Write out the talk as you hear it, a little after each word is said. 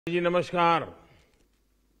जी नमस्कार।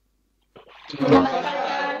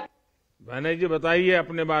 मैंने जी बताइए,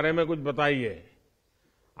 अपने बारे में कुछ बताइए।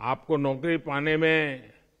 आपको नौकरी पाने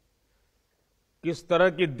में किस तरह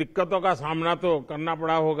की दिक्कतों का सामना तो करना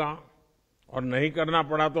पड़ा होगा, और नहीं करना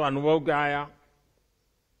पड़ा तो अनुभव क्या आया?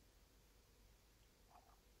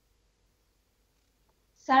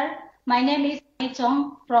 Sir, my name is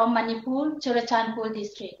Chong from Manipur, Churachandpur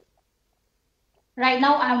district. Right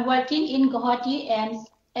now, I'm working in Govt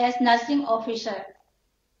as nursing officer.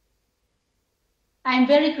 I'm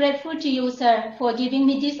very grateful to you, sir, for giving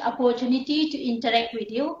me this opportunity to interact with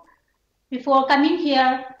you. Before coming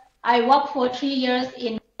here, I worked for 3 years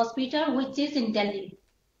in hospital, which is in Delhi.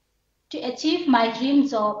 To achieve my dream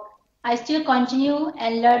job, I still continue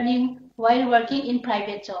and learning while working in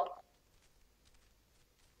private job.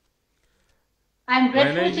 I'm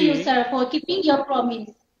grateful to you, sir, for keeping your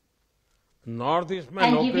promise. North east में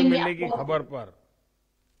and नौकरी giving me मिलने की a खबर पर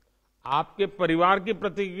आपके परिवार की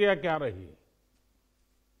प्रतिक्रिया क्या रही?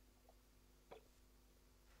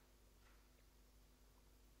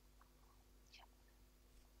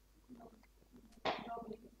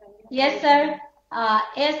 Yes, sir.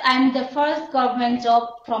 As I'm the first government job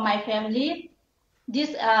from my family,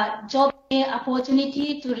 this job gave me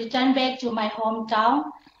opportunity to return back to my hometown.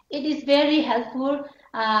 It is very helpful.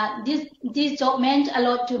 This job meant a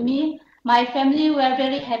lot to me. My family were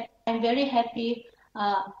very happy. I'm very happy.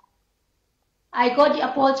 I got the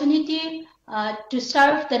opportunity to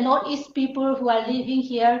serve the Northeast people who are living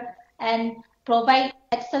here and provide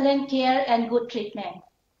excellent care and good treatment.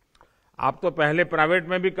 आप तो पहले private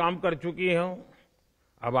में भी काम कर चुकी हो,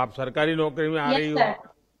 अब आप सरकारी नौकरी में आ Yes, रही हो, sir.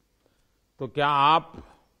 तो क्या आप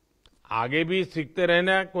आगे भी सीखते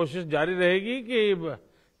रहने की कोशिश जारी रहेगी कि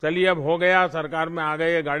चलिए अब हो गया, सरकार में आ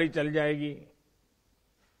गए, गाड़ी चल जाएगी?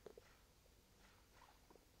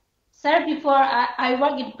 Sir, before I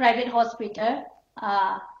work in private hospital,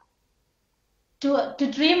 to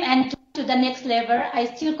dream and to the next level, I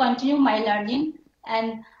still continue my learning.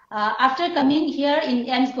 And after coming here in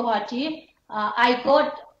AIIMS Guwahati, I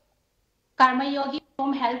got Karma Yogi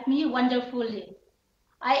whom helped me wonderfully.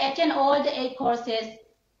 I attend all the 8 courses.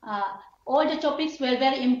 All the topics were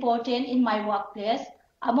very important in my workplace.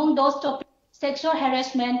 Among those topics, sexual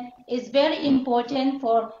harassment is very important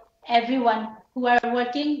for everyone who are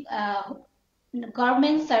working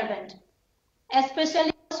government servant,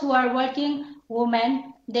 especially those who are working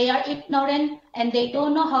women. They are ignorant and they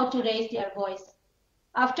don't know how to raise their voice.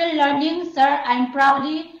 After learning, sir, I'm proud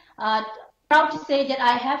to say that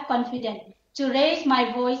I have confidence to raise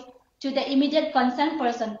my voice to the immediate concerned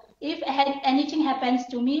person if anything happens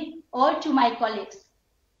to me or to my colleagues.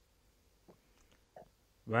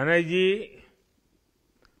 विनय जी,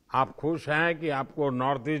 आप खुश हैं कि आपको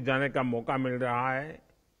north east जाने का मौका मिल रहा है,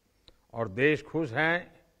 और देश खुश है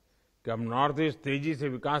कि अब नॉर्थ ईस्ट तेजी से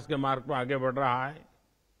विकास के मार्ग पर आगे बढ़ रहा है।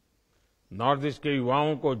 नॉर्थ ईस्ट के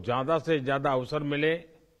युवाओं को ज्यादा से ज्यादा अवसर मिले,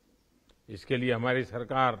 इसके लिए हमारी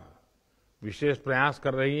सरकार विशेष प्रयास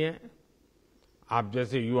कर रही है। आप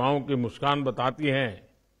जैसे युवाओं की मुस्कान बताती है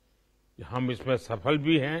कि हम इसमें सफल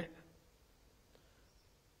भी हैं।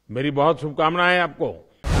 मेरी बहुत शुभकामनाएं आपको।